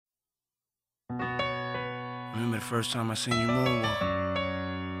Remember the first time I seen you moonwalk?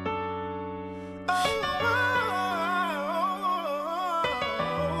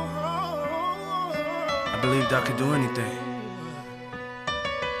 I believed I could do anything.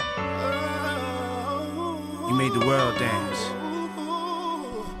 You made the world dance.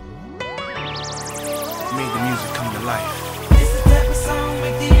 You made the music come to life. This is the type of song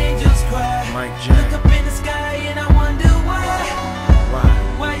make the angels cry. Mike Jack. Look up in the sky and I wonder why.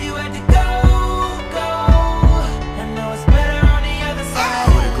 Why you had to go? I know it's better on the other side.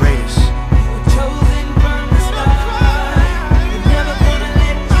 You were the greatest. You were chosen from the start. You're never gonna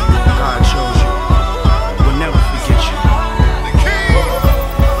let you go. God chose you. We'll never forget you.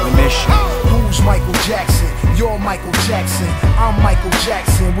 We miss you. Who's Michael Jackson? You're Michael Jackson. I'm Michael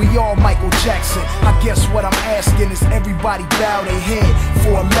Jackson. We all Michael Jackson. I guess what I'm asking is everybody bow their head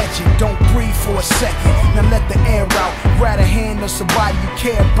for a legend. Don't breathe for a second. Now let the air out. Grab a hand of somebody you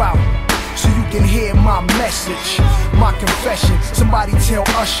care about, so you can hear my message, my confession. Somebody tell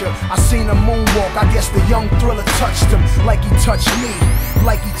Usher I seen a moonwalk. I guess the young Thriller touched him like he touched me,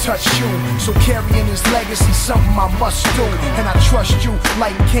 like he touched you. So carrying his legacy, something I must do. And I trust you,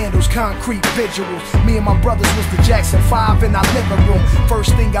 lighting candles, concrete visuals. Me and my brothers was the Jackson 5 in our living room.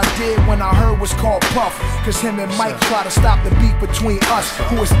 First thing I did when I heard was called Puff, cause him and Mike try to stop the beef between us.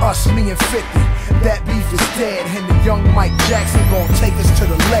 Who is us, me and 50? That beef is dead, and the young Mike Jackson gon' take us to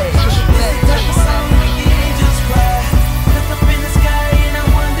the ledge. That type of song make the angels cry. Look up in the sky and I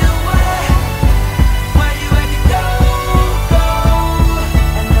wonder why you had to go.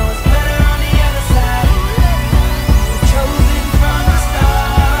 I know it's better on the other side. You were chosen from the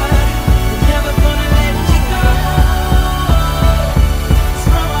start. We're never gonna let you go. It's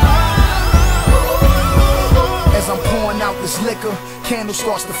from our heart. As I'm pouring out this liquor, candle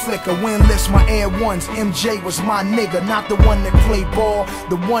starts to flicker. Wind lifts my Air Ones. MJ was my nigga, not the one that played ball,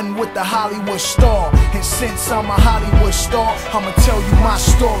 the one with the Hollywood star. And since I'm a Hollywood star, I'ma tell you my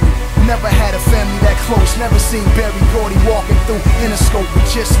story. Never had a family that close, never seen Barry Gordy walking through Interscope. But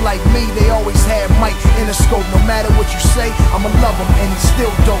just like me, they always had Mike Interscope. No matter what you say, I'ma love him and he's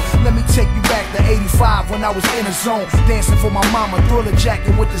still dope. Let me take you back to 85 when I was in a zone, dancing for my mama, Thriller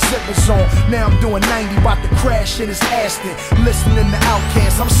jacket with the zippers on. Now I'm doing 90, about to crash in his Aston, listening to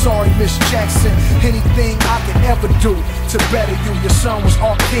Outkast. I'm sorry, Miss Jackson. Anything I can ever do to better you. Your son was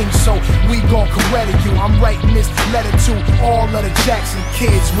our king, so we gon' credit you. I'm writing this letter to all of the Jackson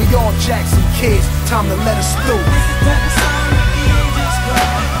kids. We all Jackson kids. Time to let us through. This is the type of song make the angels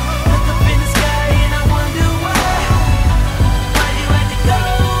cry. Look up in the sky and I wonder why you had to go.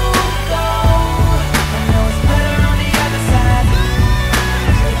 I know it's better on the other side.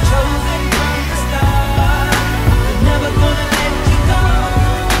 You're chosen from the start. We're never gonna let you go.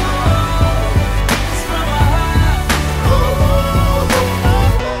 It's from our heart.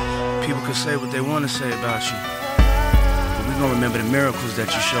 People can say what they want to say about you, but we're gonna remember the miracles that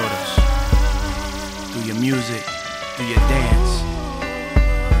you showed us. Through your music, through your dance,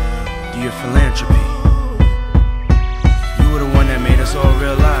 through your philanthropy. You were the one that made us all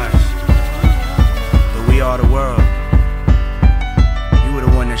realize that we are the world. You were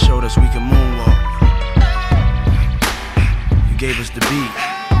the one that showed us we can moonwalk. You gave us the beat.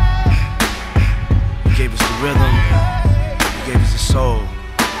 You gave us the rhythm. You gave us the soul.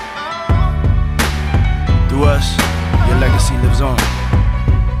 Through us, your legacy lives on.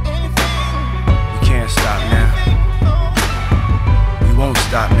 We can't stop now. We won't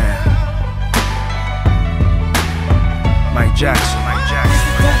stop now. Mike Jackson.